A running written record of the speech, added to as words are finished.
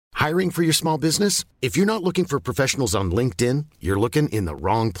Hiring for your small business? If you're not looking for professionals on LinkedIn, you're looking in the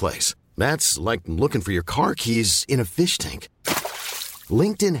wrong place. That's like looking for your car keys in a fish tank.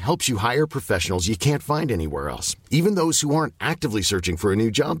 LinkedIn helps you hire professionals you can't find anywhere else, even those who aren't actively searching for a new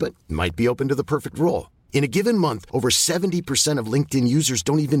job but might be open to the perfect role. In a given month, over 70% of LinkedIn users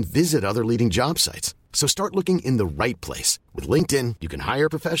don't even visit other leading job sites. So start looking in the right place. With LinkedIn, you can hire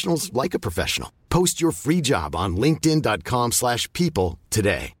professionals like a professional. Post your free job on linkedin.com/people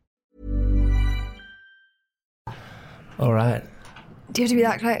today. All right. Do you have to be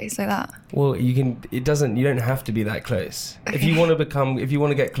that close like that? Well, you don't have to be that close. Okay. If you want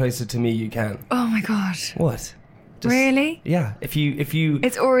to get closer to me, you can. Oh my God. What? Really? Yeah. If you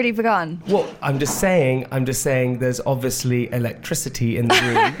It's already begun. Well, I'm just saying there's obviously electricity in the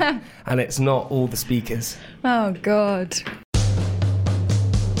room and it's not all the speakers. Oh God.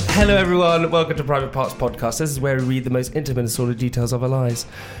 Hello everyone, welcome to Private Parts Podcast. This is where we read the most intimate and sordid details of our lives.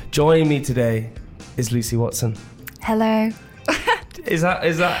 Joining me today is Lucy Watson. Hello. Is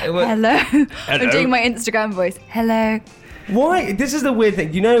that what? Hello. I'm doing my Instagram voice. Hello. Why? This is the weird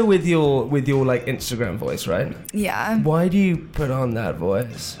thing. You know, with your like Instagram voice, right? Yeah. Why do you put on that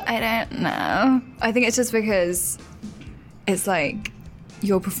voice? I don't know. I think it's just because it's like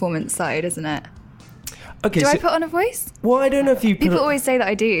your performance side, isn't it? Okay. Do I put on a voice? Well, I don't know if you. People always say that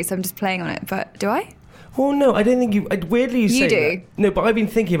I do, so I'm just playing on it. But do I? Well, no, I don't think you... Weirdly, you say do. That. No, but I've been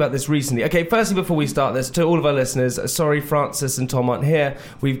thinking about this recently. Okay, firstly, before we start this, to all of our listeners, sorry Francis and Tom aren't here.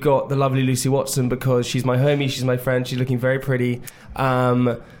 We've got the lovely Lucy Watson because she's my homie, she's my friend, she's looking very pretty.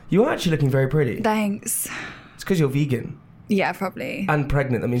 You are actually looking very pretty. Thanks. It's because you're vegan. Yeah, probably. And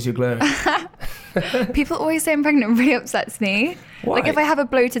pregnant, that means you're glowing. People always say I'm pregnant, really upsets me. Why? Like if I have a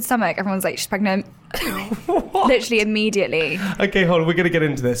bloated stomach, everyone's like, she's pregnant. Literally immediately. Okay, hold on, we're going to get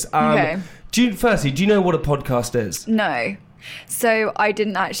into this. Okay. Do you know what a podcast is? No. So I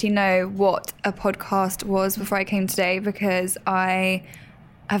didn't actually know what a podcast was before I came today because I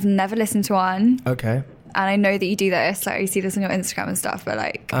have never listened to one. Okay. And I know that you do this, like you see this on your Instagram and stuff, but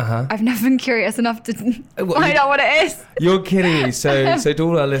like I've never been curious enough to find out what it is. You're kidding me. So to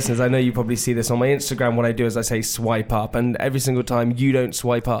all our listeners, I know you probably see this on my Instagram. What I do is I say swipe up, and every single time you don't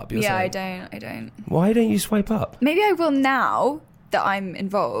swipe up. You're saying, I don't. Why don't you swipe up? Maybe I will now that I'm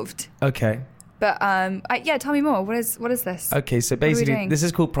involved. Okay. But tell me more. What is this? Okay, so basically this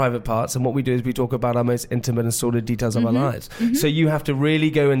is called Private Parts, and what we do is we talk about our most intimate and sordid details of our lives. Mm-hmm. So you have to really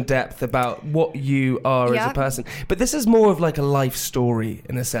go in depth about what you are as a person. But this is more of like a life story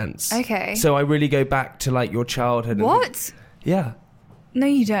in a sense. Okay. So I really go back to like your childhood. What? Yeah. No,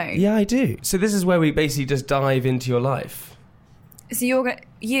 you don't. Yeah, I do. So this is where we basically just dive into your life. So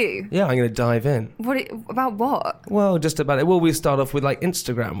you? Yeah, I'm going to dive in. About what? Well, just about it. Well, we'll start off with like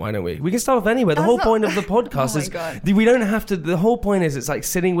Instagram, why don't we? We can start off anywhere. The whole point of the podcast is we don't have to. The whole point is it's like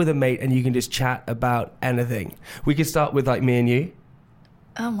sitting with a mate and you can just chat about anything. We could start with like me and you.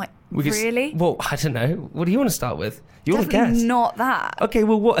 Oh my! Really? Well, I don't know. What do you want to start with? You want to guess? Not that. Okay.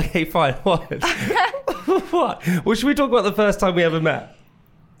 Well, what? Okay, fine. What? What? Well, should we talk about the first time we ever met?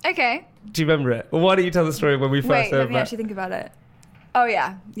 Okay. Do you remember it? Well, why don't you tell the story when we first ever met? Wait, let me actually think about it. Oh,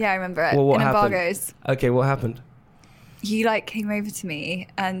 yeah. Yeah, I remember it. Well, what happened? Embargoes. Okay, what happened? You, came over to me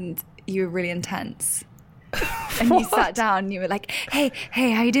and you were really intense. And you sat down and you were like, hey,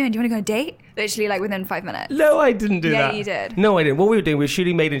 how you doing? Do you want to go on a date? Literally, within 5 minutes. No, I didn't do that. Yeah, you did. No, I didn't. What we were doing, we were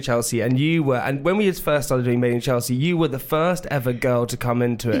shooting Made in Chelsea, and when we first started doing Made in Chelsea, you were the first ever girl to come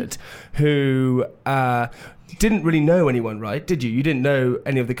into it who... didn't really know anyone, right? Did you? You didn't know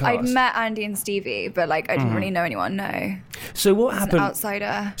any of the cast? I'd met Andy and Stevie, but I didn't really know anyone, no. So what happened? An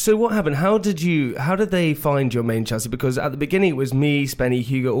outsider. So what happened? How did they find your Made in Chelsea? Because at the beginning it was me, Spenny,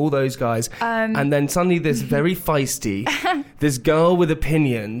 Hugo, all those guys. And then suddenly this very feisty, this girl with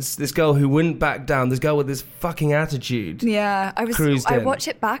opinions, this girl who wouldn't back down, this girl with this fucking attitude. Yeah, I watch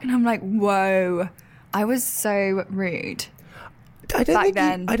it back and I'm like, whoa, I was so rude. I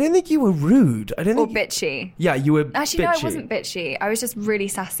don't think you were rude. Bitchy. Yeah, you were Actually, bitchy. no, I wasn't bitchy. I was just really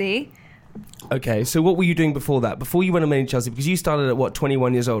sassy. Okay, so what were you doing before that? Before you went on Made in Chelsea? Because you started at,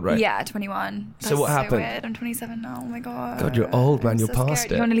 21 years old, right? Yeah, 21. So what happened? So weird. I'm 27 now. Oh my God. God, you're old, man. You're so past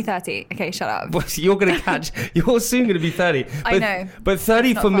scary. it. You're nearly 30. Okay, shut up. Well, you're soon going to be 30. I know. But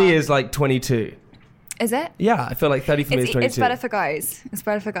 30 for me is like 22. Is it? Yeah, I feel like 30 for me is 22. It's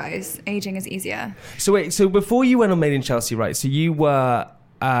better for guys. Aging is easier. So wait, before you went on Made in Chelsea, right? So you were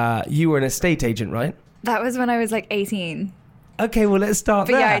an estate agent, right? That was when I was 18. Okay, well, let's start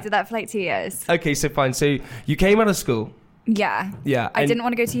there. But yeah, I did that for 2 years. Okay, so fine. So you came out of school. Yeah. Yeah. I didn't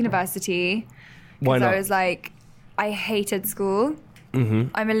want to go to university. Why not? I was I hated school.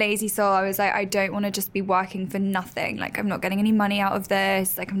 I'm a lazy soul. I was like, I don't want to just be working for nothing. Like, I'm not getting any money out of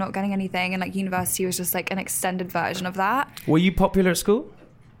this. Like, I'm not getting anything. And like, university was just like an extended version of that. Were you popular at school?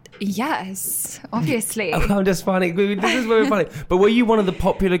 Yes, obviously. I'm just finding this is very funny. But were you one of the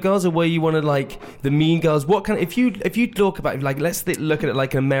popular girls, or were you one of like the mean girls? What kind of, if you talk about like, let's look at it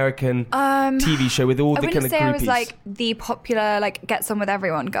like an American TV show with all the kind of groupies. I wouldn't say I was like the popular like gets on with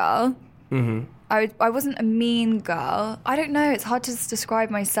everyone girl. I wasn't a mean girl. I don't know. It's hard to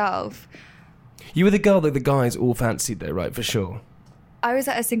describe myself. You were the girl that the guys all fancied, though, right? For sure. I was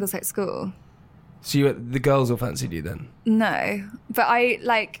at a single-sex school. So the girls all fancied you then? No, but I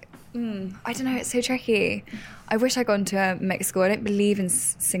like. I don't know. It's so tricky. I wish I'd gone to a mixed school. I don't believe in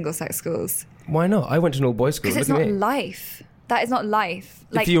single-sex schools. Why not? I went to an all-boys school. Because it's not life. That is not life.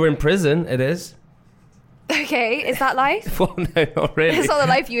 Like, if you were in prison, it is. Okay, is that life? Well, no, not really. It's not the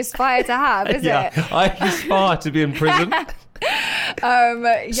life you aspire to have, is it? I aspire to be in prison.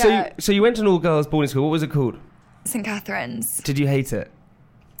 Yeah. So you went to an all-girls boarding school. What was it called? St. Catherine's. Did you hate it?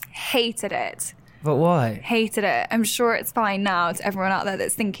 Hated it. But why? Hated it. I'm sure it's fine now to everyone out there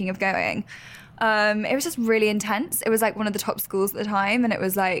that's thinking of going. It was just really intense. It was like one of the top schools at the time, and it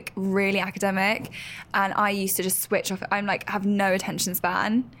was like really academic. And I used to just switch off. I'm like have no attention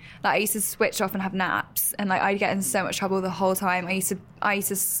span. Like I used to switch off and have naps, and like I'd get in so much trouble the whole time. I used to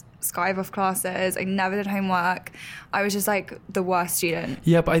skive off classes. I never did homework. I was just like the worst student.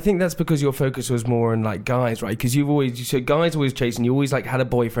 Yeah, but I think that's because your focus was more on like guys, right? Because guys always chasing you. Always like had a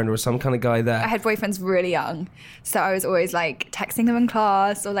boyfriend or some kind of guy there. I had boyfriends really young, so I was always like texting them in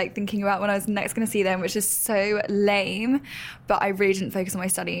class or like thinking about when I was next going to see them, which is so lame. But I really didn't focus on my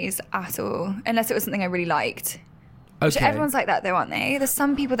studies at all, unless it was something I really liked. Okay. Everyone's like that though, aren't they? There's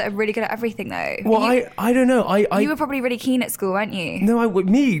some people that are really good at everything though. Well, I don't know. You were probably really keen at school, weren't you? No,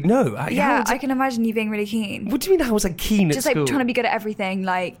 No. I can imagine you being really keen. What do you mean I was like keen just at school? Just like trying to be good at everything,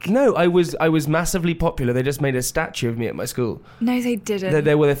 like... No, I was massively popular. They just made a statue of me at my school. No, they didn't.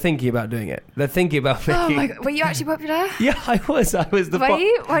 They're thinking about doing it. They're thinking about making... Oh my God. Were you actually popular? Yeah, I was. Were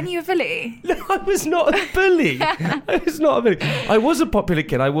you? Weren't you a bully? No, I was not a bully. I was not a bully. I was a popular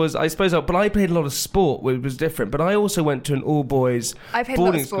kid. I suppose, but I played a lot of sport, which was different. But I also went to an all-boys I played a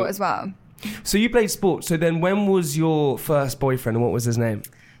lot of sport school as well. So you played sport. So then when was your first boyfriend and what was his name?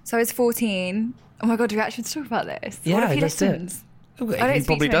 So I was 14. Oh my God, do we actually talk about this? Yeah, what if he that's listens? It. He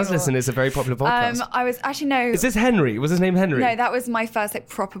probably does listen. It's a very popular podcast. I was actually no. Is this Henry? Was his name Henry? No, that was my first like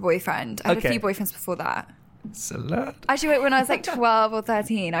proper boyfriend. I had a few boyfriends before that. Salad. Actually, when I was like 12 or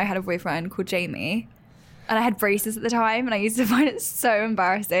 13, I had a boyfriend called Jamie. And I had braces at the time, and I used to find it so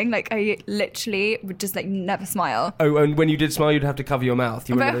embarrassing. Like, I literally would just, like, never smile. Oh, and when you did smile, you'd have to cover your mouth.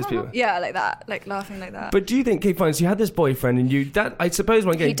 You were one of those people? Yeah, like that. Like, laughing like that. But do you think, okay, fine, so you had this boyfriend, and I suppose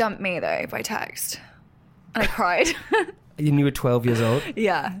when He dumped me, though, by text. And I cried. And you were 12 years old?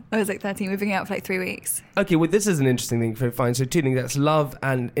 Yeah. I was, like, 13. We've been out for, like, 3 weeks. Okay, well, this is an interesting thing to find. So two things, that's love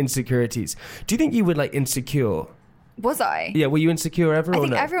and insecurities. Do you think you were, like, insecure? Was I? Yeah, were you insecure ever, or no? I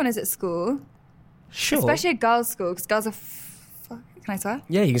think everyone is at school. Sure. Especially at girls' school, because girls are... Can I swear?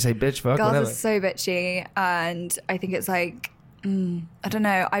 Yeah, you can say bitch, fuck, girls whatever. Are so bitchy, and I think it's like... I don't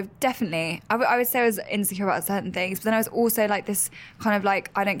know. I would say I was insecure about certain things, but then I was also like this kind of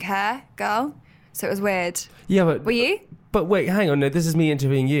like, I don't care girl. So it was weird. Yeah, but... Were you? But wait, hang on. No, this is me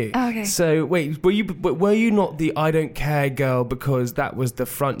interviewing you. Oh, okay. So wait, were you not the I don't care girl because that was the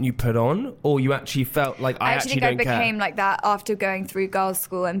front you put on, or you actually felt like I actually don't care? I think I became like that after going through girls'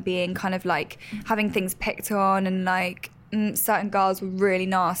 school and being kind of like having things picked on, and like certain girls were really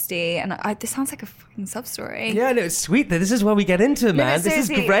nasty. And this sounds like a fucking sub story. Yeah, no, it's sweet. This is where we get into it, man. This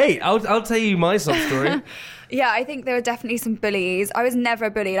is great. I'll tell you my sub story. Yeah, I think there were definitely some bullies. I was never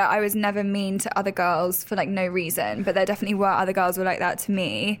a bully. Like, I was never mean to other girls for like no reason, but there definitely were other girls who were like that to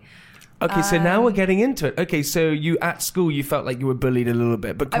me. Okay, so now we're getting into it. Okay, so you at school you felt like you were bullied a little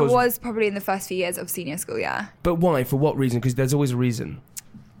bit because I was probably in the first few years of senior school, yeah. But why? For what reason? Because there's always a reason.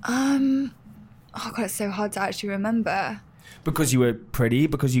 Oh God, it's so hard to actually remember. Because you were pretty,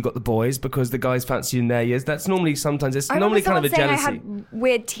 because you got the boys, because the guys fancy you in their years. That's normally sometimes it's normally kind of a jealousy. I had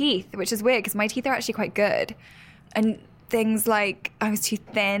weird teeth, which is weird because my teeth are actually quite good, and things like I was too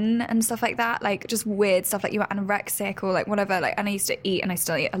thin and stuff like that, like just weird stuff like you were anorexic or like whatever. Like, and I used to eat, and I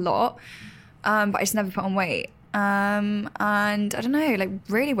still eat a lot, but I just never put on weight. And I don't know, like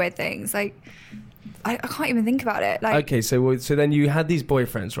really weird things. Like I can't even think about it. Like, okay, so then you had these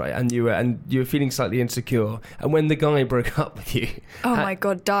boyfriends, right? And you were feeling slightly insecure. And when the guy broke up with you, oh my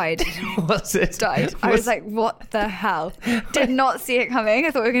God, died. What's it? Died. I was like, what the hell? Did not see it coming.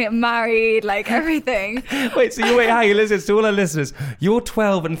 I thought we were going to get married, like everything. Wait, hang on, listen to all our listeners. You're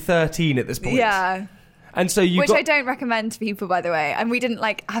 12 and 13 at this point. Yeah. And so you Which I don't recommend to people, by the way. And we didn't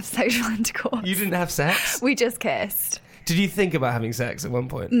like have sexual intercourse. You didn't have sex? We just kissed. Did you think about having sex at one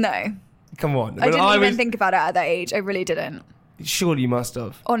point? No. Come on. I didn't even think about it at that age. I really didn't. Surely you must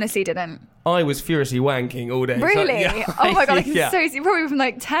have. Honestly didn't. I was furiously wanking all day. Really? So, yeah, oh my God, I can yeah. so see. Probably from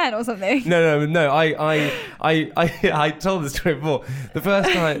like 10 or something. No. I told the story before. The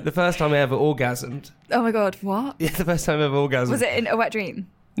first time I ever orgasmed. Oh my God, what? Yeah, the first time I ever orgasmed. Was it in a wet dream?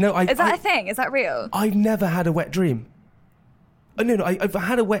 No, Is that a thing? Is that real? I've never had a wet dream. No, I've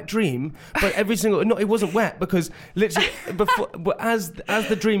had a wet dream, but every single... No, it wasn't wet because literally, as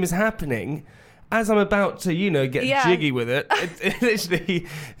the dream is happening... As I'm about to, get jiggy with it, literally,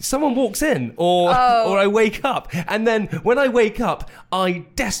 someone walks in, or I wake up, and then when I wake up, I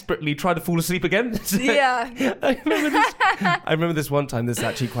desperately try to fall asleep again. Yeah. I remember this one time. This is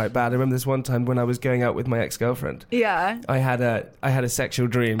actually quite bad. I remember this one time when I was going out with my ex-girlfriend. Yeah. I had a sexual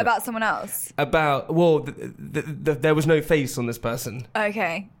dream about someone else. There was no face on this person.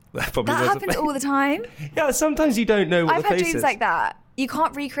 Okay. That happens all the time. Yeah, sometimes you don't know what I've the face is. had dreams like that. You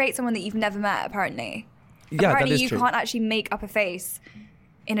can't recreate someone that you've never met, apparently. Yeah, apparently that is true. You can't actually make up a face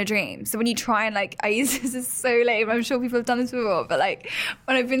in a dream. So when you try and this is so lame, I'm sure people have done this before, but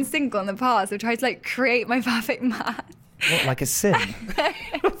when I've been single in the past, I've tried to create my perfect man. What, like a sim?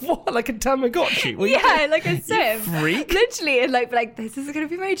 What, like a Tamagotchi? Like a sim. You freak. Literally, and this is going to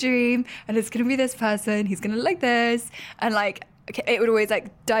be my dream, and it's going to be this person, he's going to look like this, and it would always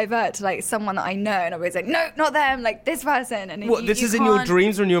divert to someone that I know, and I'm always no, not them, this person. And what, this is in your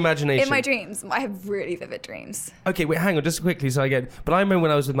dreams or in your imagination? In my dreams. I have really vivid dreams. Okay, wait, hang on, just quickly so I get... But I remember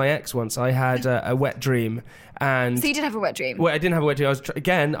when I was with my ex once, I had a wet dream, and... So you did have a wet dream? Well, I didn't have a wet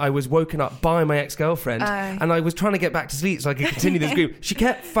dream. I was woken up by my ex-girlfriend, and I was trying to get back to sleep so I could continue this dream. She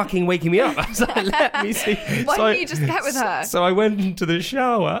kept fucking waking me up. I was like, let me see. Why didn't you just get with her? So I went into the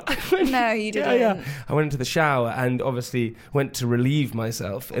shower. No, you didn't. Yeah. I went into the shower and obviously went to relieve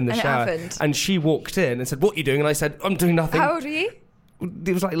myself in the shower. It happened. And she walked in and said, "What are you doing?" And I said, "I'm doing nothing." How old are you?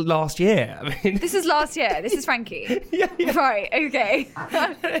 It was last year. This is last year. This is Frankie. Yeah. Right, okay.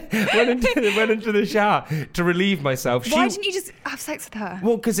 went into the shower to relieve myself. Why didn't you just have sex with her?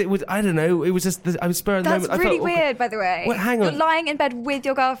 Well, because it was, I don't know, it was just, I was spur of the moment. That's really weird, by the way. Well, hang on. You're lying in bed with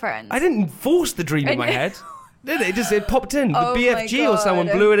your girlfriend. I didn't force the dream in my head. Did it? It popped in. The Oh BFG or someone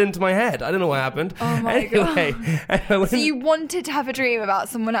blew it into my head. I don't know what happened. Oh my God. God. So you wanted to have a dream about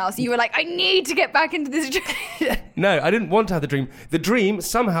someone else. You were like, I need to get back into this dream. No, I didn't want to have the dream. The dream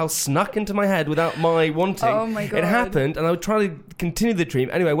somehow snuck into my head without my wanting. Oh my God. It happened, and I would try to continue the dream.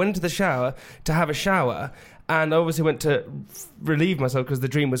 Anyway, I went into the shower to have a shower, and I obviously went to relieve myself because the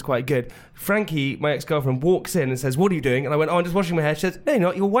dream was quite good. Frankie, my ex-girlfriend, walks in and says, "What are you doing?" And I went, "Oh, I'm just washing my hair." She says, "No, you're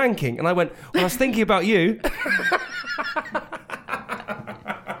not, you're wanking." And I went, "Well, I was thinking about you."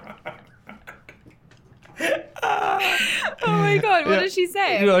 Oh my God, what did she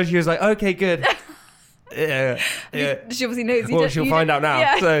say? She was like, "Okay, good." Yeah. She obviously knows you Well, did. she'll find out now.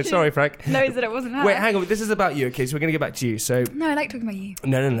 Yeah. So, sorry, Frank. Knows that it wasn't her. Wait, hang on. This is about you, okay? So we're going to get back to you. So No, I like talking about you.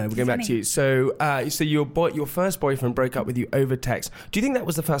 No. We're going back to you. So, your first boyfriend broke up with you over text. Do you think that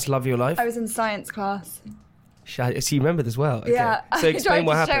was the first love of your life? I was in science class. So you remember this well? Okay. Yeah. So explain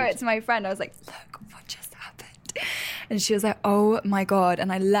what I tried to happened. show it to my friend. I was like, look what just happened. And she was like, oh my God.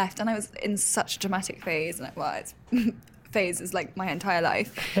 And I left. And I was in such a dramatic phase. And phase is my entire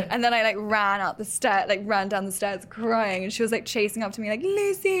life. And then I ran down the stairs crying, and she was chasing up to me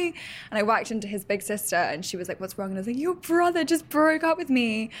Lucy, and I whacked into his big sister, and she was like, what's wrong? And I was like, your brother just broke up with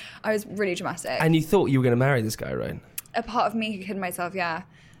me. I was really dramatic. And you thought you were going to marry this guy, right? A part of me hid myself, yeah.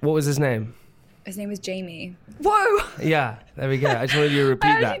 What was his name? His name was Jamie. Whoa! Yeah, there we go. I just wanted you to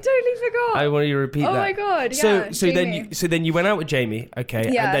repeat that. I totally forgot. I wanted you to repeat that. Oh my God, yeah. So then you went out with Jamie, okay?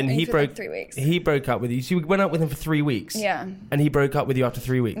 Yeah, and then he broke 3 weeks. He broke up with you. So you went out with him for 3 weeks. Yeah. And he broke up with you after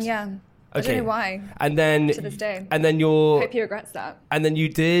 3 weeks. Yeah. Okay. I don't know why. And then to this day. And then hope he regrets that. And then you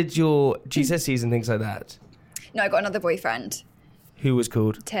did your GCSEs and things like that. No, I got another boyfriend. Who was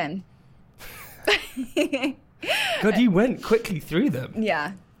called? Tim. God, you went quickly through them.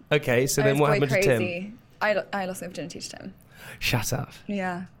 Yeah. Okay, so then what happened to Tim? I lost my virginity to Tim. Shut up.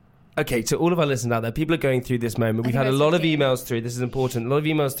 Yeah. Okay, to all of our listeners out there, people are going through this moment. We've had a lot of emails through. This is important. A lot of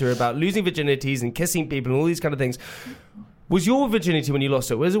emails through about losing virginities and kissing people and all these kind of things. Was your virginity when you lost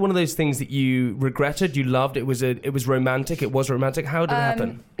it? Was it one of those things that you regretted? You loved? It was romantic. It was romantic. How did it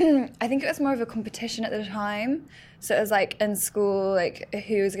happen? I think it was more of a competition at the time. So it was in school,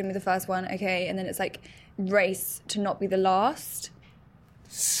 who was going to be the first one? Okay, and then it's race to not be the last.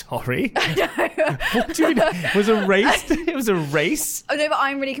 Sorry? What do you mean? It was a race? It was a race? Oh no, but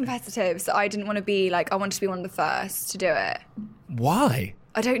I'm really competitive, so I didn't want to be I wanted to be one of the first to do it. Why?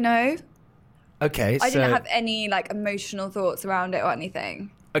 I don't know. Okay, I didn't have any like emotional thoughts around it or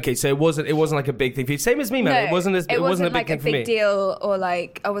anything. Okay, so it wasn't like a big thing for you. Same as me, man. No, It wasn't a big like thing a for me. big deal, or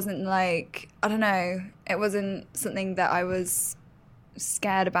like I wasn't like, I don't know. It wasn't something that I was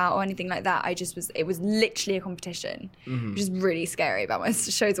scared about or anything like that. It was literally a competition, which is really scary about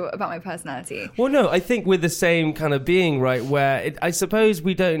about my personality. Well, no, I think we're the same kind of being, right? Where I suppose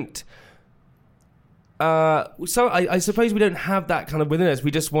we don't. I suppose we don't have that kind of within us. We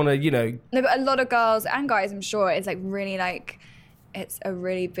just want to, No, but a lot of girls and guys, I'm sure, it's like really like, it's a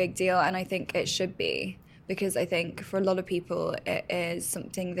really big deal, and I think it should be. Because I think for a lot of people, it is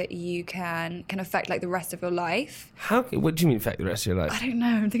something that you can affect like the rest of your life. What do you mean affect the rest of your life? I don't know.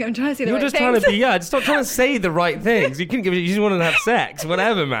 I'm trying to say the You're right just things. trying to stop trying to say the right things. You just want to have sex,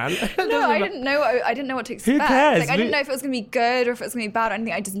 whatever, man. No, I didn't know. I didn't know what to expect. Who cares? Like, I didn't know if it was going to be good or if it was going to be bad or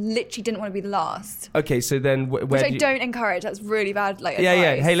anything. I just literally didn't want to be the last. Okay, so then Which I don't encourage. That's really bad. Like, yeah.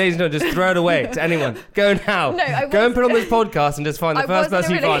 advice. Hey, ladies and gentlemen, just throw it away to anyone. Go now. No, go and put on this podcast and just find the first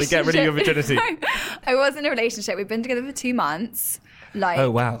person you find and get rid of your virginity. I was in a relationship. We've been together for 2 months. Like,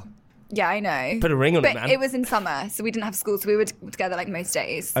 oh wow. Yeah, I know. Put a ring on but it, man. It was in summer, so we didn't have school, so we were together like most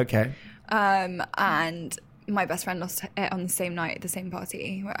days. Okay. And my best friend lost it on the same night at the same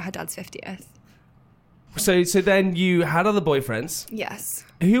party, her dad's 50th. So then you had other boyfriends. Yes.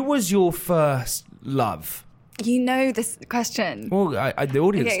 Who was your first love? You know this question. Well, the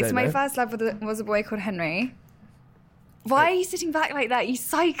audience Okay, don't so my know. first love was a boy called Henry. Why are you sitting back like that? You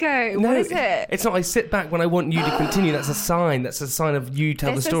psycho. No, what is it? It's not. I sit back when I want you to continue. That's a sign. That's a sign of you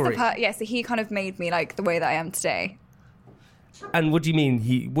tell the story. So he kind of made me like the way that I am today. And what do you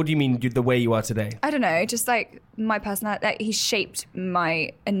mean? What do you mean the way you are today? I don't know. Just like my personality. Like, he shaped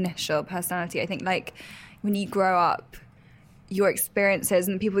my initial personality. I think like when you grow up, your experiences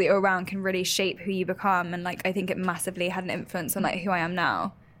and the people that you're around can really shape who you become. And like I think it massively had an influence on like who I am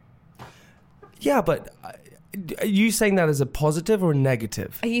now. Yeah, but are you saying that as a positive or a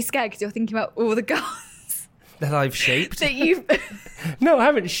negative? Are you scared because you're thinking about all the girls that I've shaped? that you've... No, I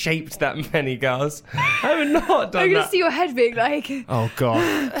haven't shaped that many girls. I have not done I can that. see your head being like... Oh,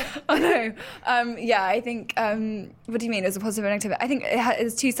 God. Oh, no. Yeah, I think... what do you mean? It was a positive and negative? I think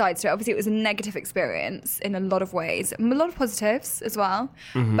there's two sides to it. Obviously, it was a negative experience in a lot of ways. A lot of positives as well.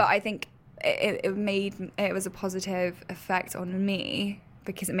 Mm-hmm. But I think it was a positive effect on me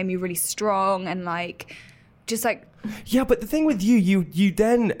because it made me really strong and like... Just like... Yeah, but the thing with you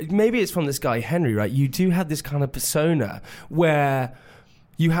then, maybe it's from this guy Henry, right? You do have this kind of persona where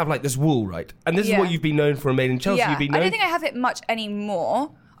you have like this wall, right? And this is what you've been known for in Made in Chelsea. Yeah, You've been I don't think I have it much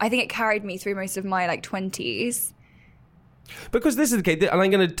anymore. I think it carried me through most of my like 20s. Because this is the case, and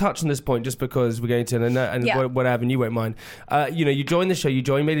I'm going to touch on this point just because we're going to, and whatever, and you won't mind. You joined the show, you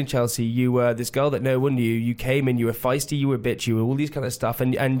joined Made in Chelsea, you were this girl that no one knew, you came in, you were feisty, you were bitchy, you were all these kind of stuff,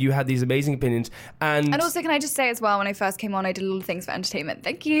 and you had these amazing opinions. And also, can I just say as well, when I first came on, I did a lot of things for entertainment.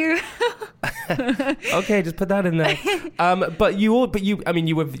 Thank you. Okay, just put that in there. But you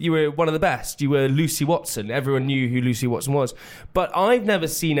were one of the best. You were Lucy Watson. Everyone knew who Lucy Watson was. But I've never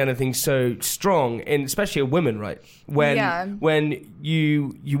seen anything so strong in, especially a woman, right? When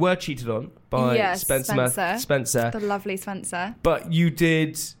you were cheated on by Spencer, the lovely Spencer. But you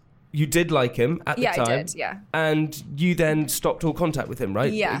did like him at the time. Yeah, I did, yeah. And you then stopped all contact with him,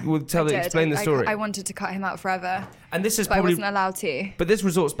 right? Yeah, explain the story. I wanted to cut him out forever. And this is but probably... I wasn't allowed to. But this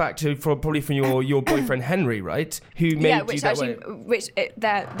resorts back to probably from your boyfriend Henry, right? Who made you that way.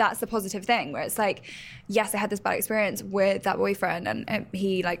 That's the positive thing, where it's like, yes, I had this bad experience with that boyfriend, and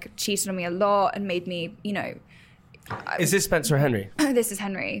he like cheated on me a lot and made me, Is this Spencer or Henry? This is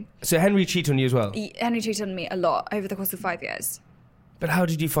Henry. So Henry cheated on you as well? Henry cheated on me a lot over the course of 5 years. But how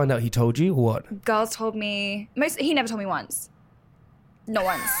did you find out he told you, or what? Girls told me... He never told me once. Not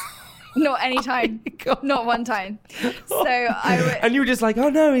once. Not any time. Not one time. So I would... And you were just like, oh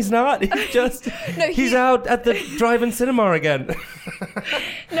no, he's not. He's just... he's out at the drive-in cinema again.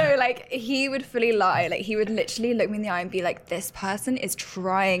 No, like, he would fully lie. Like, he would literally look me in the eye and be like, this person is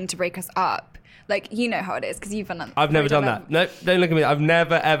trying to break us up. Like, you know how it is, because you've done that. I've never done that. No, don't look at me. I've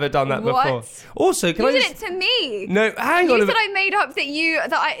never, ever done that before. Also, you did it to me. No, hang on. You said I made up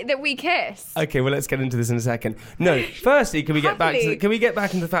that we kissed. Okay, well, let's get into this in a second. No, firstly, can we get back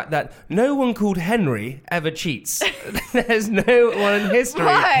into the fact that no one called Henry ever cheats? There's no one in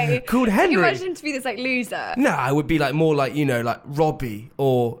history called Henry. You imagine him to be this like loser. No, I would be like more like like Robbie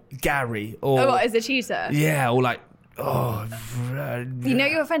or Gary or. Oh, what, as a cheater? Yeah, or like. Oh,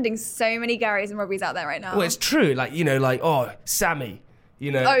 you're offending so many Garys and Robbies out there right now. Well, it's true. Like, Sammy,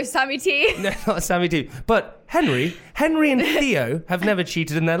 You know. Oh, Sammy T. No, not Sammy T. But Henry and Theo have never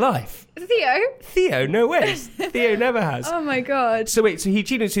cheated in their life. Theo, no way. Theo never has. Oh my God. So wait, so he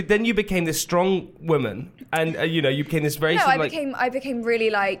cheated. So then you became this strong woman, and you became this very. No, sort I of became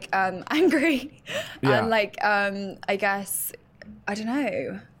really like angry, Yeah. and like I guess I don't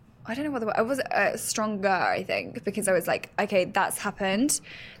know what the word. I was stronger, I think, because I was like, okay, that's happened.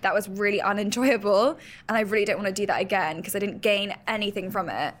 That was really unenjoyable, and I really don't want to do that again because I didn't gain anything from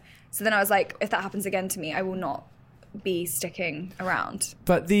it. So then I was like, if that happens again to me, I will not be sticking around.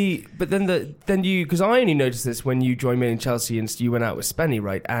 But then you, because I only noticed this when you joined me in Chelsea and you went out with Spenny,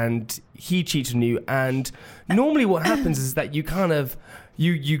 right? And he cheated on you. And normally what happens is that you kind of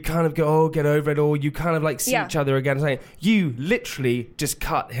go, oh, get over it, or you kind of like see each other again. And you literally just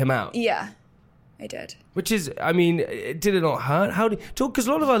cut him out. Yeah, I did. Which is, I mean, did it not hurt? How did talk? Because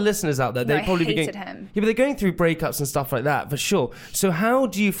a lot of our listeners out there, they probably hated him. Yeah, but they're going through breakups and stuff like that for sure. So how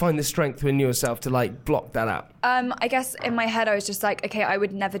do you find the strength within yourself to like block that out? I guess in my head I was just like, okay, I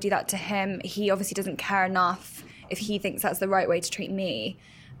would never do that to him. He obviously doesn't care enough if he thinks that's the right way to treat me,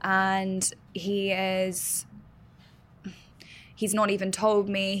 and he's not even told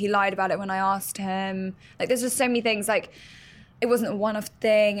me. He lied about it when I asked him. Like, there's just so many things. Like, it wasn't a one-off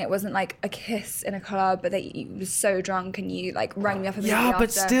thing. It wasn't like a kiss in a club, but that you was so drunk and you like rang me up immediately after.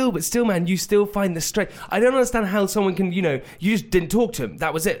 but still, man, you still find the strength. I don't understand how someone can, you just didn't talk to him.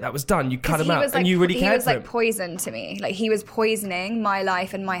 That was it. That was done. You cut him out, and you really cared for him. He was like poison to me. Like, he was poisoning my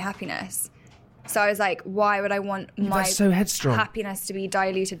life and my happiness. So I was like, why would I want my happiness to be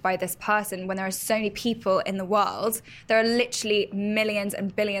diluted by this person when there are so many people in the world? There are literally millions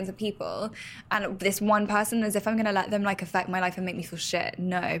and billions of people. And this one person, as if I'm going to let them like affect my life and make me feel shit.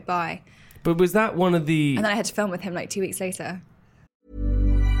 No, bye. But was that one of the... And then I had to film with him like 2 weeks later.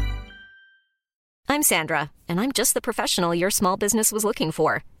 I'm Sandra, and I'm just the professional your small business was looking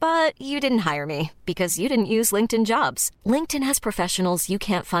for. But you didn't hire me because you didn't use LinkedIn Jobs. LinkedIn has professionals you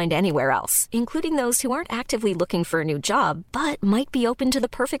can't find anywhere else, including those who aren't actively looking for a new job, but might be open to the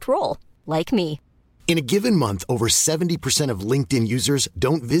perfect role, like me. In a given month, over 70% of LinkedIn users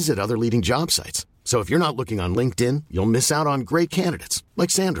don't visit other leading job sites. So if you're not looking on LinkedIn, you'll miss out on great candidates like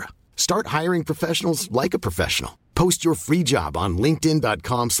Sandra. Start hiring professionals like a professional. Post your free job on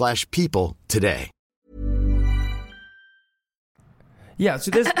linkedin.com/people today. Yeah,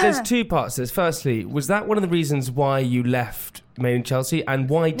 so there's two parts to this. Firstly, was that one of the reasons why you left Made in Chelsea, and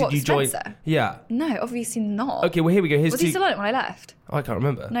why did you join? Spencer? Yeah. No, obviously not. Okay, well here we go. Was he still on it when I left? I can't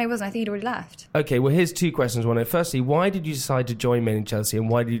remember. No, he wasn't. I think he'd already left. Okay, well here's two questions. One, firstly, why did you decide to join Made in Chelsea, and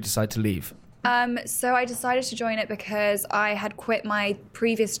why did you decide to leave? So I decided to join it because I had quit my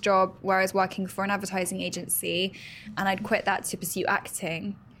previous job where I was working for an advertising agency, and I'd quit that to pursue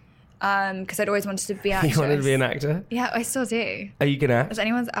acting. Because I'd always wanted to be an actress. You wanted to be an actor? Yeah, I still do. Are you going to act? If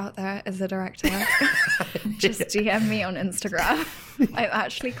anyone's out there as a director, just DM me on Instagram. I'm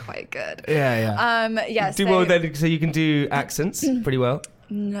actually quite good. Yeah. Yes. Do well then, so you can do accents pretty well.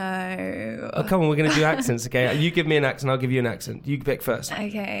 No. Oh, come on, we're going to do accents, okay? You give me an accent, I'll give you an accent. You pick first.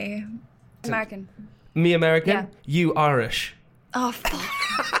 Okay. American. Me American? Yeah. You Irish. Oh, fuck.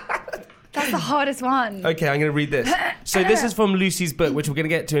 That's the hardest one. Okay, I'm going to read this. So this is from Lucy's book, which we're going to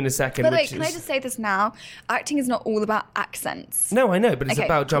get to in a second. But can I just say this now? Acting is not all about accents. No, I know, but it's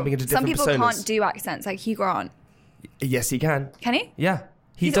about jumping into different personas. Some people can't do accents, like Hugh Grant. Yes, he can. Can he? Yeah.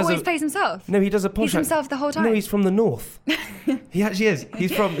 He always plays himself. No, he does a posh He's himself the whole time. No, he's from the north. He actually is.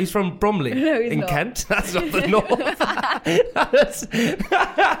 He's from Bromley in Kent. That's not the north.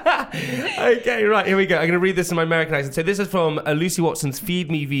 Okay, right, here we go. I'm going to read this in my American accent. So this is from Lucy Watson's Feed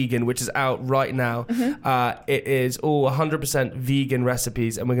Me Vegan, which is out right now. Mm-hmm. It is all 100% vegan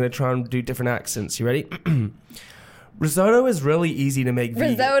recipes, and we're going to try and do different accents. You ready? Risotto is really easy to make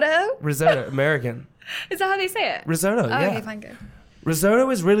vegan. Risotto, American. Is that how they say it? Risotto, yeah. Okay, fine, good. Risotto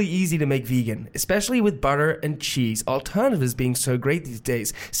is really easy to make vegan, especially with butter and cheese. Alternatives being so great these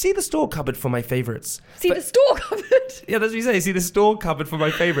days. See the store cupboard for my favorites. The store cupboard? Yeah, that's what you say. See the store cupboard for my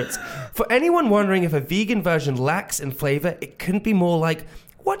favorites. For anyone wondering if a vegan version lacks in flavor, it couldn't be more like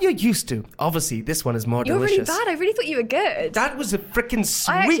what you're used to. Obviously, this one is more delicious. You're really bad. I really thought you were good. That was a freaking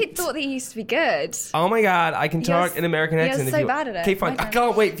sweet. I actually thought that you used to be good. Oh my God, I can talk an American accent. You're so bad at it. Okay, fine. I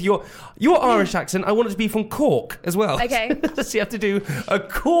can't wait for your Irish accent. I want it to be from Cork as well. Okay. So you have to do a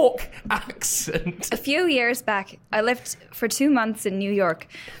Cork accent. A few years back, I lived for 2 months in New York,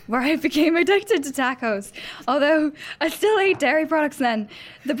 where I became addicted to tacos. Although I still ate dairy products then,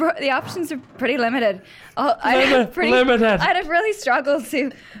 the options are pretty limited. I'd have really struggled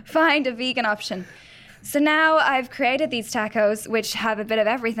to find a vegan option. So now I've created these tacos, which have a bit of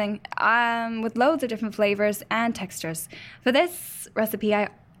everything, with loads of different flavors and textures. For this recipe, I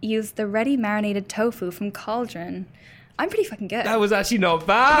used the ready marinated tofu from Cauldron. I'm pretty fucking good. That was actually not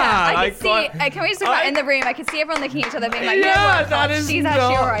bad. Yeah, I can see. Can we just talk about in the room? I can see everyone looking at each other, being like, Yeah, "No, that is she's not-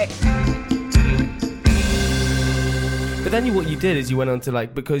 actually all right." But then what you did is you went on to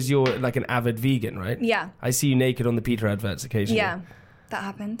like, because you're like an avid vegan, right? Yeah. I see you naked on the Peter adverts occasionally. Yeah, that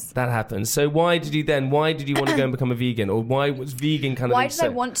happens. That happens. So why did you want to go and become a vegan? Or why was vegan kind of... Why did I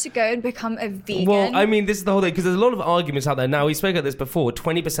want to go and become a vegan? Well, I mean, this is the whole thing, because there's a lot of arguments out there. Now, we spoke about this before.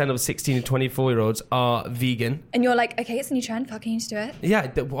 20% of 16 to 24-year-olds are vegan. And you're like, okay, it's a new trend. Fucking need to do it.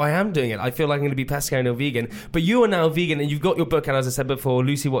 Yeah, I am doing it. I feel like I'm going to be pescatarian or vegan. But you are now vegan, and you've got your book out, as I said before,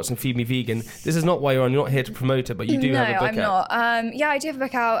 Lucy Watson, Feed Me Vegan. This is not why you're on. You're not here to promote it, but you do have a book out. No, I'm not. Yeah, I do have a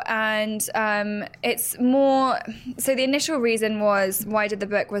book out, and it's more... So the initial reason was why I did the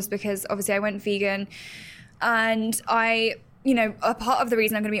book was because obviously I went vegan, and a part of the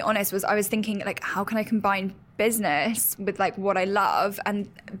reason, I'm going to be honest, was I was thinking, like, how can I combine business with like what I love? And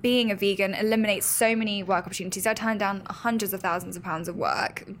being a vegan eliminates so many work opportunities. I turned down hundreds of thousands of pounds of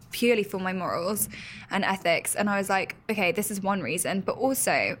work purely for my morals and ethics. And I was like, okay, this is one reason, but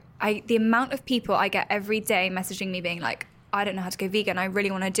also the amount of people I get every day messaging me being like, I don't know how to go vegan. I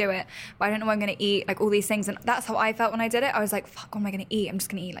really want to do it, but I don't know what I'm going to eat, like all these things. And that's how I felt when I did it. I was like, fuck, what am I going to eat? I'm just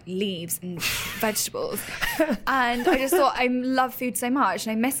going to eat like leaves and vegetables. And I just thought, I love food so much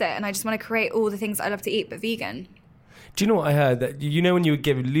and I miss it. And I just want to create all the things I love to eat, but vegan. Do you know what I heard? That when you were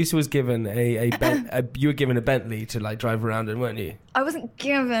given, Lucy was given you were given a Bentley to like drive around in, weren't you? I wasn't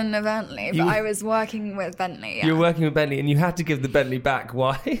given a Bentley, but I was working with Bentley. Yeah. You were working with Bentley, and you had to give the Bentley back.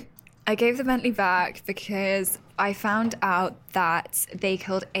 Why? I gave the Bentley back because I found out that they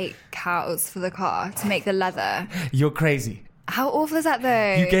killed 8 cows for the car to make the leather. You're crazy. How awful is that,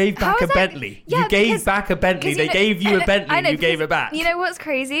 though? You gave back a Bentley. Yeah, you gave back a Bentley. They gave you a Bentley and you gave it back. You know what's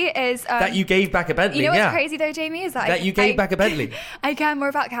crazy is... that you gave back a Bentley, You know what's crazy, though, Jamie? Is that you gave back a Bentley. I care more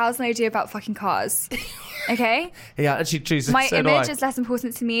about cows than I do about fucking cars. Okay? Yeah, actually true. My image is less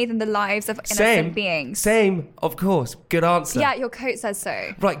important to me than the lives of innocent beings. Same, of course. Good answer. Yeah, your coat says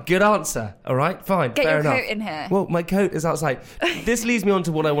so. Right, good answer. All right, fine. Get fair your enough. coat in here. Well, my coat is outside. This leads me on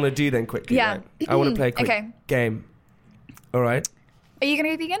to what I want to do then quickly. Yeah. Right? I want to play a quick game. All right? Are you going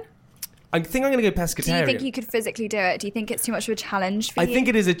to go vegan? I think I'm going to go pescatarian. Do you think you could physically do it? Do you think it's too much of a challenge for you? I think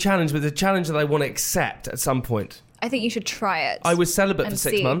it is a challenge, but it's a challenge that I want to accept at some point. I think you should try it. I was celibate for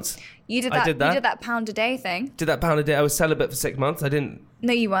 6 months. You did that. I did that. You did that pound a day thing. Did that pound a day. I was celibate for 6 months. I didn't...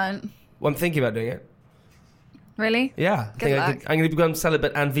 No, you weren't. Well, I'm thinking about doing it. Really? Yeah. Good luck. I'm going to become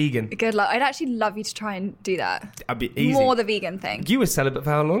celibate and vegan. Good luck. I'd actually love you to try and do that. I'd be easy. More the vegan thing. You were celibate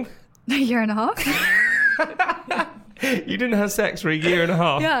for how long? A year and a half. You didn't have sex for a year and a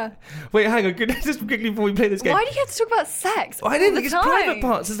half? Yeah. Wait, hang on. Just quickly before we play this game. Why do you have to talk about sex? I didn't think it's it's private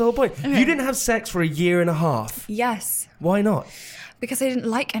parts. That's the whole point. Okay. You didn't have sex for a year and a half. Yes. Why not? Because I didn't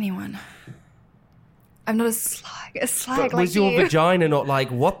like anyone. I'm not a slag. A slag But like was your you. vagina not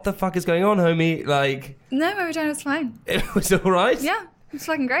like, what the fuck is going on, homie? Like... No, my vagina was fine. It was all right? Yeah, it's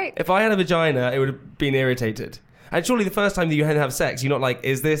fucking great. If I had a vagina, it would have been irritated. And surely the first time that you had to have sex, you're not like,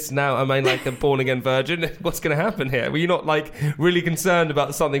 is this now, am I like a born again virgin? What's going to happen here? Were you not like really concerned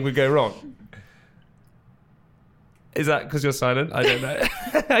about something would go wrong? Is that because you're silent? I don't know.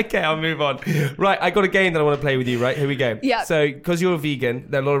 Okay, I'll move on. Right, I got a game that I want to play with you, right? Here we go. Yeah. So, because you're a vegan,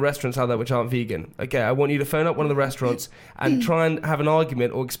 there are a lot of restaurants out there which aren't vegan. Okay, I want you to phone up one of the restaurants and try and have an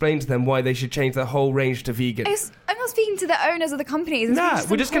argument or explain to them why they should change their whole range to vegan. I'm not speaking to the owners of the companies. I'm Nah,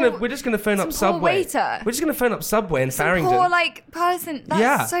 speaking to we're just gonna phone up some poor Subway. waiter. We're just gonna phone up Subway in Some Farringdon. poor person. That's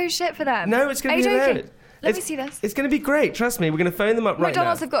Yeah. so shit for them. No, it's gonna Are be you joking? hilarious. Let me see this. It's going to be great. Trust me. We're going to phone them up right now.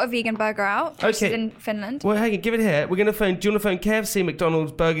 McDonald's have got a vegan burger out, which is in Finland. Well, hang on. Give it here. We're going to phone... Do you want to phone KFC,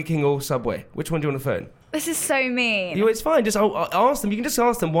 McDonald's, Burger King or Subway? Which one do you want to phone? This is so mean. It's fine. Just ask them. You can just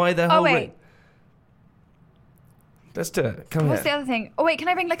ask them why they're whole... wait. Let's do it. Come What's the here. other thing? Oh, wait, can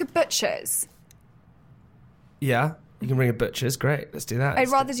I bring like a butcher's? Yeah. You can bring a butcher's. Great. Let's do that. I'd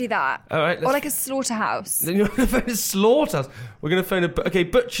rather do that. All right. Or like a slaughterhouse. Then you're going to phone a slaughterhouse. We're going to phone a... Okay,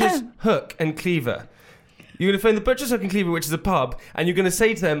 Butcher's, Hook and Cleaver. You're going to phone the Butcher's, Hook and Cleaver, which is a pub, and you're going to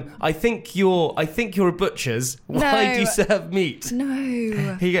say to them, I think you're a butcher's. Why do you serve meat? No.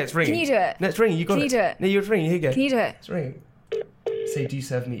 Here you go, it's ringing. Can you do it? No, it's ringing. You got Can it. you do it? No, you're ringing. Here you go. Can you do it? It's ringing. Say, do you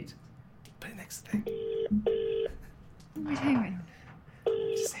serve meat? Put it next to the thing. I don't.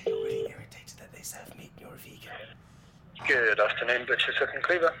 Just say you're really irritated that they serve meat and you're a vegan. Good afternoon, Butcher's, Hook and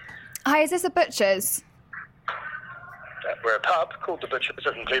Cleaver. Hi, is this a butcher's? We're a pub called the Butcher's,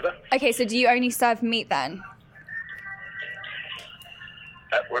 Hook and Cleaver. Okay, so do you only serve meat then?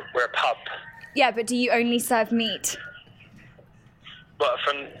 We're a pub. Yeah, but do you only serve meat? What,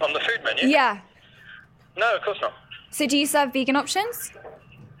 on the food menu? Yeah. No, of course not. So do you serve vegan options?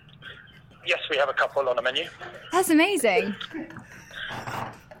 Yes, we have a couple on the menu. That's amazing.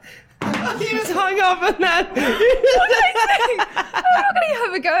 He just hung up and then... I'm not going to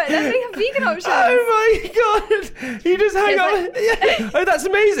have a go at them. They have vegan options. Oh my God. He just hung up. Like... Yeah. Oh, that's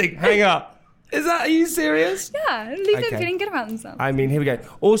amazing. Hang up. Are you serious? Yeah, leave them feeling good about themselves. I mean, here we go.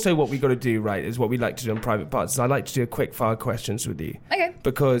 Also, what we got to do, right, is what we like to do on private parts. Is I like to do a quick fire questions with you. Okay.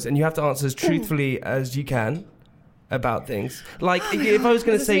 And you have to answer as truthfully as you can about things. Like, if I was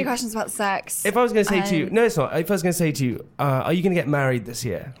going to say... questions about sex. If I was going to say to you... No, it's not. If I was going to say to you, are you going to get married this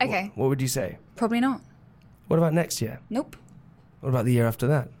year? Okay. What would you say? Probably not. What about next year? Nope. What about the year after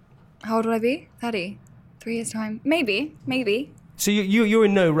that? How old will I be? 30. 3 years' time. Maybe. So you're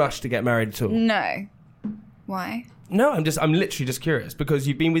in no rush to get married at all? No. Why? No, I'm literally just curious because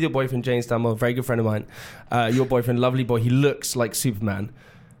you've been with your boyfriend James Dunmore, a very good friend of mine. Your boyfriend, lovely boy. He looks like Superman.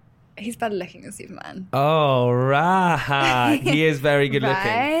 He's better looking than Superman. Oh, right. He is very good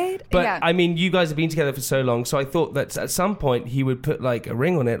Right? looking. But Yeah. I mean, you guys have been together for so long, so I thought that at some point he would put like a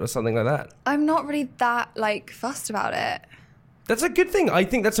ring on it or something like that. I'm not really that fussed about it. That's a good thing. I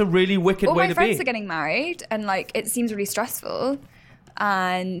think that's a really wicked All way my to friends be. are getting married, and it seems really stressful,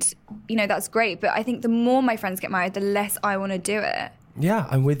 and that's great. But I think the more my friends get married, the less I want to do it. Yeah,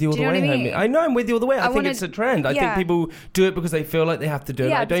 I'm with you all Do the you know way, what I mean? homie. I know I'm with you all the way. I think wanna- it's a trend. I yeah. think people do it because they feel like they have to do it.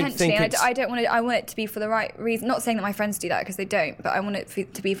 Yeah, I don't potentially. think And it's... I don't want to. I want it to be for the right reason. Not saying that my friends do that because they don't, but I want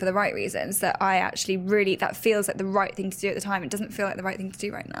it to be for the right reasons. That I actually that feels like the right thing to do at the time. It doesn't feel like the right thing to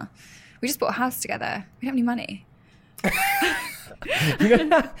do right now. We just bought a house together. We don't have any money.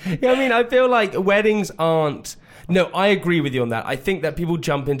 Yeah, I mean, I feel like weddings aren't... No, I agree with you on that. I think that people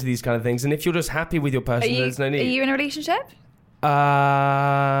jump into these kind of things, and if you're just happy with your person, there's no need. Are you in a relationship?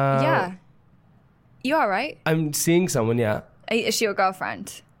 Yeah. You are, right? I'm seeing someone, yeah. Is she your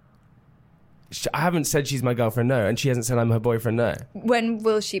girlfriend? I haven't said she's my girlfriend, no, and she hasn't said I'm her boyfriend, no. When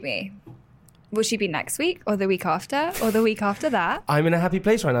will she be? Will she be next week or the week after or the week after that? I'm in a happy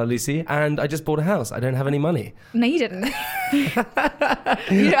place right now, Lucy, and I just bought a house. I don't have any money. No, you didn't. You don't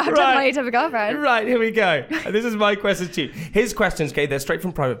have to have money to have a girlfriend. Right, here we go. This is my question to you. Here's questions, okay? They're straight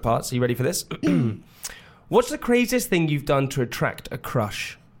from private parts. Are you ready for this? What's the craziest thing you've done to attract a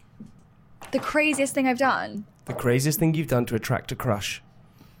crush? The craziest thing I've done? The craziest thing you've done to attract a crush?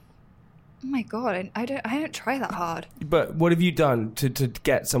 Oh my God, I don't try that hard. But what have you done to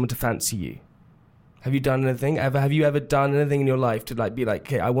get someone to fancy you? Have you done anything? Have you ever done anything in your life to be like,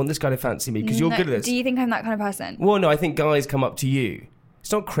 okay, I want this guy to fancy me because you're good at this? Do you think I'm that kind of person? Well, no, I think guys come up to you.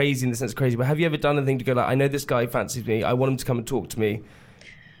 It's not crazy in the sense of crazy, but have you ever done anything to go I know this guy fancies me, I want him to come and talk to me?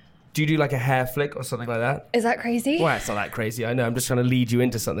 Do you do like a hair flick or something like that? Is that crazy? Well, it's not that crazy. I know. I'm just trying to lead you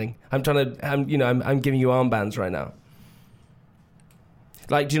into something. I'm giving you armbands right now.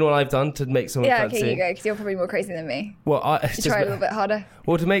 Do you know what I've done to make someone fancy? Yeah, okay, you go, because you're probably more crazy than me. Well, Try a little bit harder.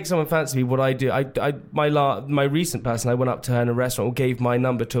 Well, to make someone fancy me, what I do, my recent person, I went up to her in a restaurant and gave my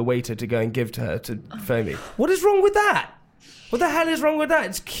number to a waiter to go and give to her to phone me. What is wrong with that? What the hell is wrong with that?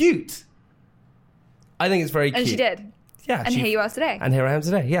 It's cute. I think it's very cute. And she did. Yeah. And here you are today. And here I am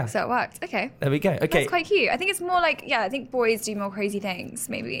today, yeah. So it worked. Okay. There we go. Okay. That's quite cute. I think it's more I think boys do more crazy things,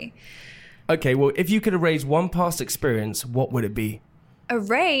 maybe. Okay, well, if you could erase one past experience, what would it be?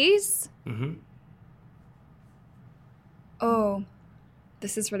 Erase? Mm-hmm. Oh,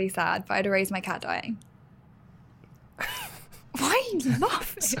 this is really sad, but I'd erase my cat dying. Why are you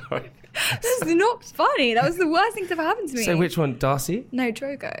laughing? Sorry. That's not funny. That was the worst thing to ever happen to me. So which one, Darcy? No,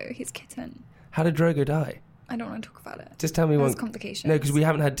 Drogo. His kitten. How did Drogo die? I don't want to talk about it. Just tell me There's one. complications. No, because we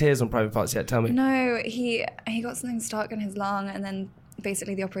haven't had tears on private parts yet. Tell me. No, he got something stuck in his lung, and then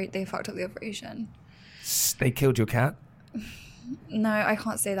basically they fucked up the operation. They killed your cat? No, I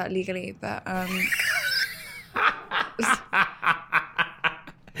can't say that legally, but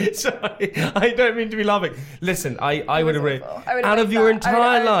Sorry, I don't mean to be laughing. Listen, I would erase. awful. Out of your erase that.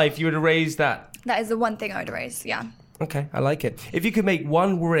 entire life, you would erase that. That is the one thing I would erase. Yeah. Okay, I like it. If you could make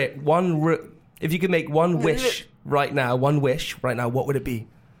if you could make one wish right now, what would it be?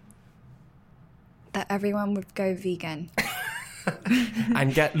 That everyone would go vegan.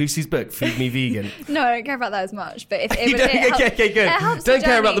 And get Lucy's book, Feed Me Vegan. No, I don't care about that as much. But if it You would, don't- it helps, okay, good. It helps Don't the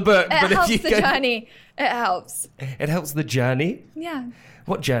care about journey. the book, It but if helps you the go- journey. It helps. It helps the journey. Yeah.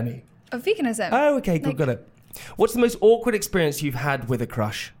 What journey? Of veganism. Oh, okay, good, got it. What's the most awkward experience you've had with a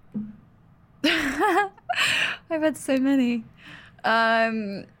crush? I've had so many.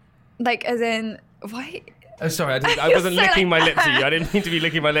 As in, why? Oh, sorry, I wasn't so licking my lips at you. I didn't mean to be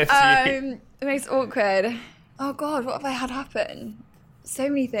licking my lips at you. The most awkward. Oh God, what have I had happen? So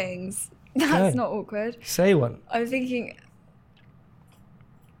many things. That's Okay. not awkward. Say one. I'm thinking...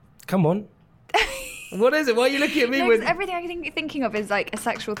 Come on. What is it? Why are you looking at me No, with... 'cause everything I'm thinking of is like a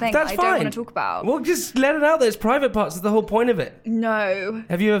sexual thing That's that I fine. don't want to talk about. Well, just let it out there. It's private parts. That's the whole point of it. No.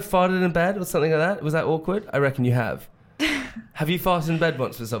 Have you ever farted in bed or something like that? Was that awkward? I reckon you have. Have you farted in bed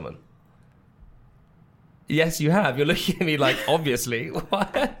once with someone? Yes, you have. You're looking at me like, obviously.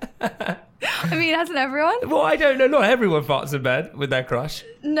 What? I mean, hasn't everyone? Well, I don't know. Not everyone farts in bed with their crush.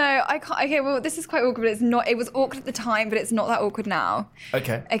 No, I can't. Okay, well, this is quite awkward. It's not. It was awkward at the time, but it's not that awkward now.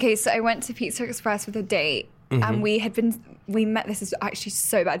 Okay. Okay, so I went to Pizza Express with a date, Mm-hmm. and we met. This is actually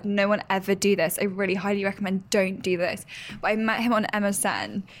so bad. No one ever do this. I really highly recommend don't do this. But I met him on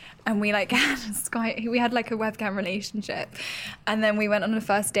MSN, and we like had we had like a webcam relationship, and then we went on a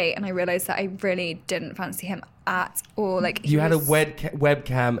first date, and I realized that I really didn't fancy him at all. Like You had a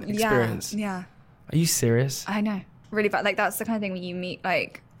webcam experience. Yeah. Are you serious? I know, really bad. Like that's the kind of thing when you meet,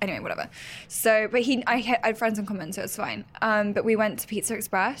 like, anyway, whatever. So, but I had friends in common, so it's fine. But we went to Pizza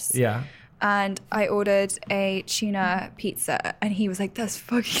Express. Yeah. And I ordered a tuna pizza, and he was like, "That's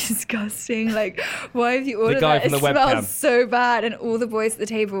fucking disgusting! Like, why have you ordered guy that? from It the webcam. smells so bad." And all the boys at the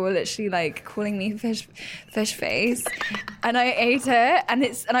table were literally like calling me fish face, and I ate it,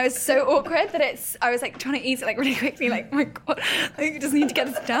 and I was so awkward that I was like trying to eat it like really quickly, like, oh my god, like, I just need to get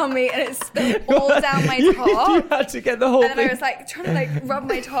this down me, and it spilled all down my You top. had to get the whole And then thing. I was like trying to like rub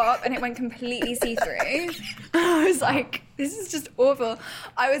my top, and it went completely see-through. I was like, this is just awful.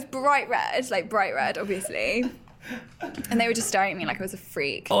 I was bright red, obviously. And they were just staring at me like I was a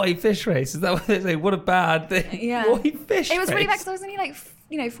freak. Oi, fish face. Is that what they say? What a bad thing. Yeah. Oi, fish It was really bad face. because I was only like,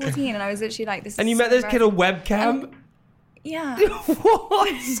 14, and I was literally like, this is And you so met this kid on embarrassing. webcam? Yeah.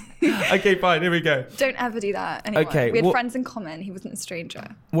 What? Okay, fine. Here we go. Don't ever do that. Anyway, Okay, we had what- friends in common. He wasn't a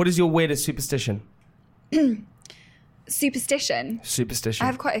stranger. What is your weirdest superstition? Superstition. Superstition. I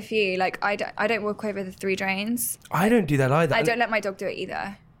have quite a few. Like, I don't walk over the 3 drains. I don't do that either. I don't let my dog do it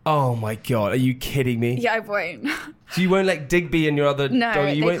either. Oh my god, are you kidding me? Yeah, I won't. So you won't let Digby and your other No, dog?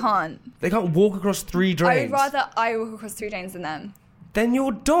 You they won't, can't. They can't walk across 3 drains. I would rather I walk across 3 drains than them. Then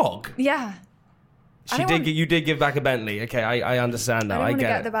your dog. Yeah. You did give back a Bentley. Okay, I understand now. I don't I want to get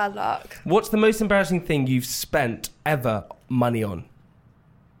get it. the bad luck. What's the most embarrassing thing you've spent ever money on?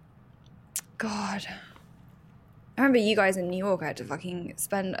 God. I remember you guys in New York, I had to fucking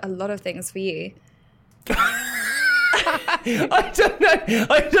spend a lot of things for you. I don't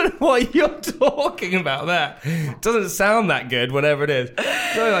know what you're talking about there. It doesn't sound that good, whatever it is.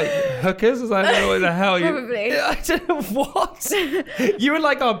 So like hookers? I don't know what the hell you... Probably. I don't know what. You were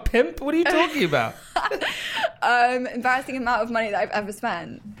like our pimp? What are you talking about? Embarrassing amount of money that I've ever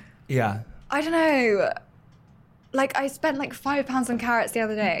spent. Yeah. I don't know. Like, I spent like £5 on carrots the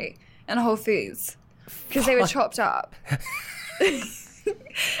other day in Whole Foods because they were chopped up.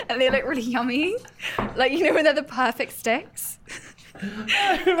 And they look really yummy. Like, you know, when they're the perfect sticks. And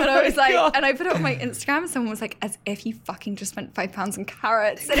I was like, God. and I put it on my Instagram, and someone was like, as if you fucking just spent £5 on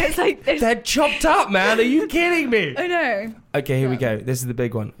carrots. And it was like, They're chopped up, man. Are you kidding me? I know. Okay, here we go. This is the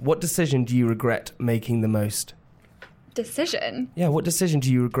big one. What decision do you regret making the most? Decision. Yeah, what decision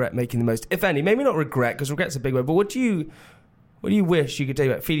do you regret making the most? If any, maybe not regret, because regret's a big word, but what do you wish you could do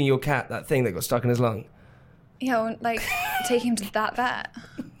about feeding your cat that thing that got stuck in his lung? Yeah, well, like, take him to that vet.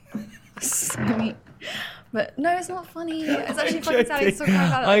 Sweet. But no, it's not funny. It's actually fucking sad. I still cry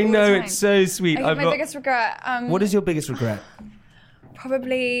about it I all the know, time. it's so sweet. I think my biggest regret. What is your biggest regret?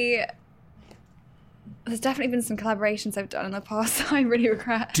 Probably. There's definitely been some collaborations I've done in the past that I really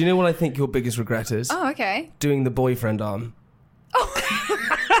regret. Do you know what I think your biggest regret is? Oh, okay. Doing the boyfriend arm.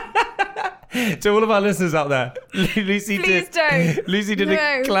 To all of our listeners out there, Lucy Please don't. Lucy did a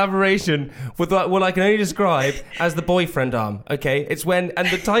No. collaboration with what I can only describe as the boyfriend arm. Okay, it's when, and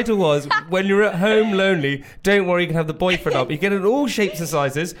the title was "When you're at home lonely, don't worry, you can have the boyfriend arm. You get it in all shapes and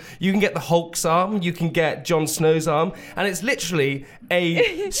sizes. You can get the Hulk's arm, you can get Jon Snow's arm, and it's literally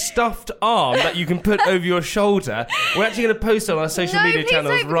a stuffed arm that you can put over your shoulder. We're actually going to post it on our social No, media please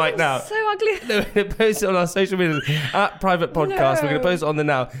channels don't, right because now. it's so ugly. No, we're going to post it on our social media at Private Podcast. We're going to post it on there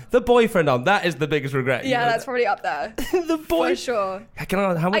now. The boyfriend arm, that is the biggest regret. Yeah, that's probably up there. the boy. For sure. Can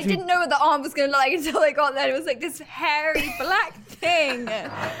I, how much I didn't know what the arm was going to look like until I got there. It was like this hairy black thing.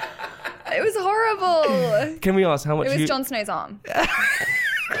 It was horrible. Can we ask how much It was you... Jon Snow's arm.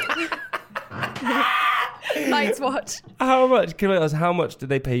 Night's watch. How much? Can I ask how much did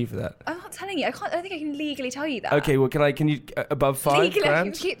they pay you for that? I'm not telling you. I don't think I can legally tell you that. Okay, well, can you above Legally, I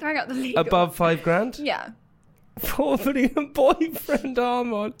 £5,000? keep throwing out the legal. Above £5,000? Yeah. For putting a boyfriend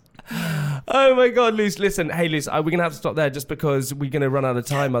arm on. Oh my God, Luce! Listen, hey, Luce, we're gonna have to stop there just because we're gonna run out of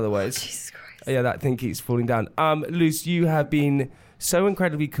time otherwise. Jesus Christ. Yeah, that thing keeps falling down. Luce, you have been So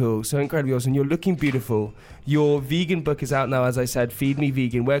incredibly cool, so incredibly awesome. You're looking beautiful. Your vegan book is out now, as I said. Feed Me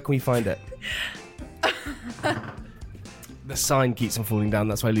Vegan. Where can we find it? The sign keeps on falling down.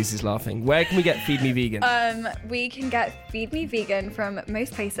 That's why Lucy's laughing. Where can we get Feed Me Vegan? We can get Feed Me Vegan from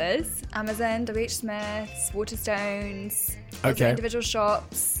most places. Amazon, WH Smith's, Waterstones, individual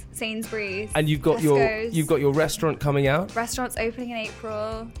shops, Sainsbury's, and you've got Tesco's. your restaurant coming out. Restaurant's opening in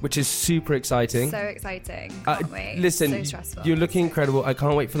April. Which is super exciting. So exciting. Can't wait. Listen, so stressful. You're looking incredible. I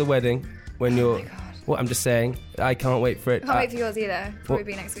can't wait for the wedding when you're... Oh my God. Well, I'm just saying, I can't wait for it. Can't wait for yours either. Probably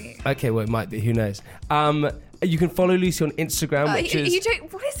be next week. Okay, well, it might be. Who knows? You can follow Lucy on Instagram, which is... You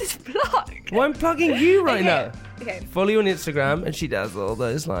don't... What is this plug? Well, I'm plugging you right now. Okay. Follow you on Instagram, and she does all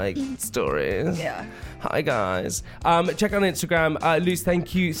those, stories. Yeah. Hi, guys. Check out Instagram. Lucy,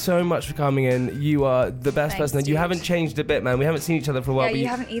 thank you so much for coming in. You are the best person. And you haven't changed a bit, man. We haven't seen each other for a while. Yeah, you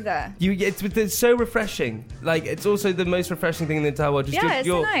haven't either. It's so refreshing. It's also the most refreshing thing in the entire world. It's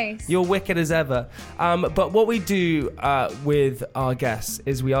so nice. You're wicked as ever. But what we do with our guests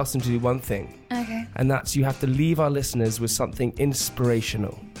is we ask them to do one thing. Okay. And that's you have to leave our listeners with something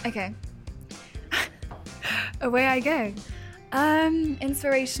inspirational. Okay. Away I go.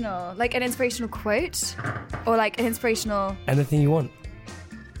 Inspirational. Like an inspirational quote? Or like an inspirational... Anything you want.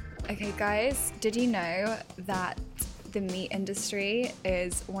 Okay, guys, did you know that the meat industry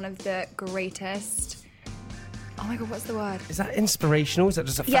is one of the greatest... Oh my God, what's the word? Is that inspirational? Is that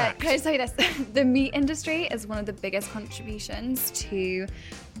just a fact? Yeah, can I just tell you this? The meat industry is one of the biggest contributions to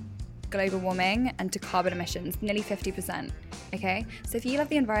global warming and to carbon emissions, nearly 50%, okay? So if you love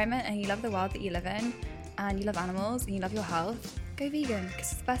the environment and you love the world that you live in, and you love animals and you love your health, go vegan,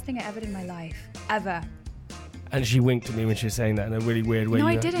 because it's the best thing I ever did in my life. Ever. And she winked at me when she was saying that in a really weird way. No,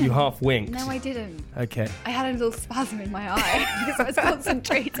 I didn't. You half winked. No, I didn't. Okay. I had a little spasm in my eye because I was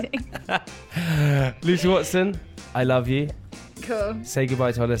concentrating. Lucy Watson, I love you. Cool. Say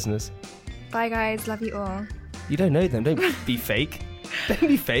goodbye to our listeners. Bye, guys. Love you all. You don't know them. Don't be fake. Don't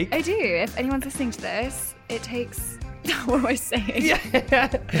be fake. I do. If anyone's listening to this, it takes... What am I saying? Yeah.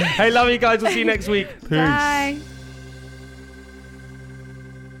 Hey, love you guys. We'll see you next week. Peace. Bye.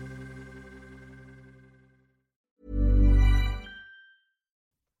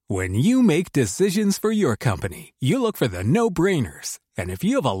 When you make decisions for your company, you look for the no-brainers. And if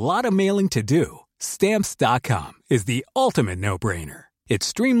you have a lot of mailing to do, Stamps.com is the ultimate no-brainer. It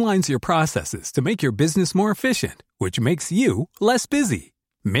streamlines your processes to make your business more efficient, which makes you less busy.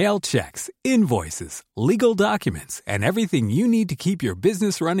 Mail checks, invoices, legal documents, and everything you need to keep your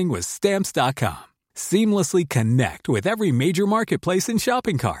business running with Stamps.com. Seamlessly connect with every major marketplace and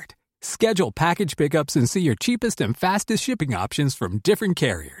shopping cart. Schedule package pickups and see your cheapest and fastest shipping options from different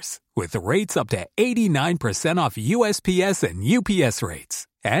carriers. With rates up to 89% off USPS and UPS rates.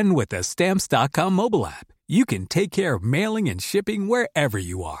 And with the Stamps.com mobile app, you can take care of mailing and shipping wherever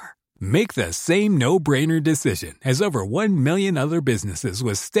you are. Make the same no-brainer decision as over 1 million other businesses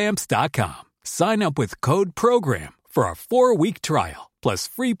with Stamps.com. Sign up with code PROGRAM for a 4-week trial, plus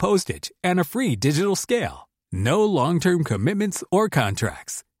free postage and a free digital scale. No long-term commitments or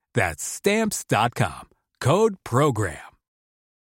contracts. That's Stamps.com. Code PROGRAM.